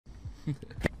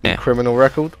Yeah. Criminal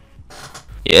record?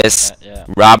 Yes. Yeah.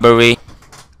 Robbery.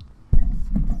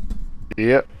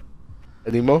 Yep.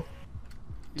 Any more?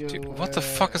 Dude, what the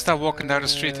fuck is that walking down the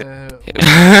street?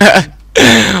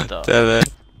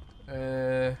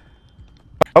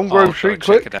 I'm Grove I'll Street, go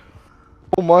check quick. it out.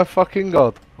 Oh my fucking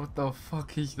god. What the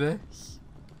fuck is this?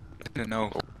 I don't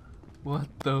know. What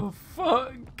the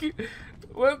fuck?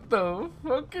 What the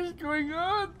fuck is going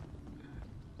on?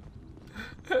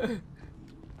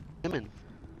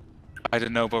 I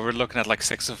don't know, but we're looking at like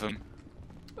 6 of them.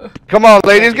 Come on,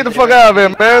 ladies, get the fuck out of here,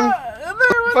 man. Get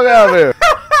the fuck out of here.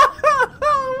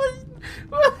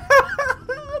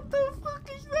 What the fuck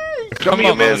is this? Show me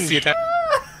your man. man. See that?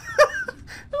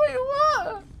 Wait,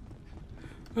 what?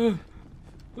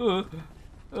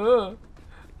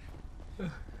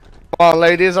 Come on,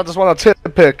 ladies, I just want a tit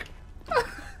pic. Come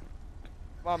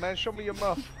on, man, show me your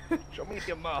muff. Show me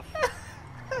your muff.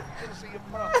 Let me see your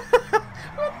muff.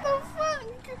 What the fuck?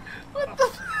 What the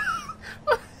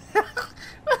fuck?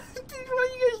 Why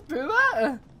you guys do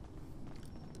that?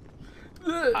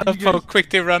 I don't know how quick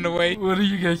they ran away. What do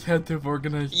you guys had to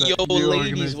organize that? Yo, You ladies,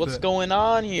 organized what's that. going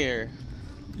on here?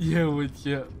 Yo, what's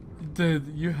up? Dude,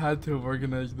 you had to have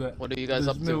organized that. What are you guys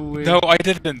There's up no to? way. No, I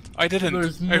didn't. I didn't.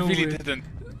 There's I no really way. didn't.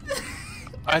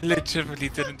 I legitimately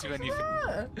didn't do anything.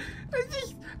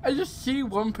 I just see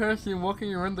one person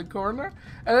walking around the corner,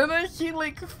 and then I see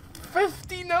like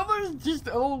 15 others just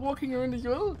all walking around as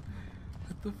well.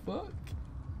 What the fuck?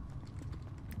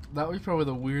 That was probably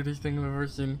the weirdest thing I've ever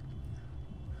seen.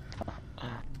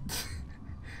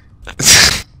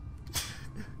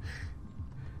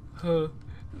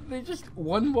 They just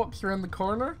one walks around the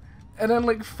corner, and then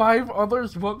like 5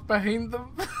 others walk behind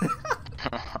them.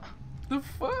 The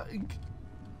fuck?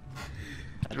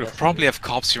 We'll probably have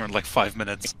cops here in like 5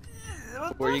 minutes.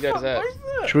 Where are you guys at?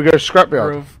 Should we go scrapyard?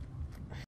 Grove.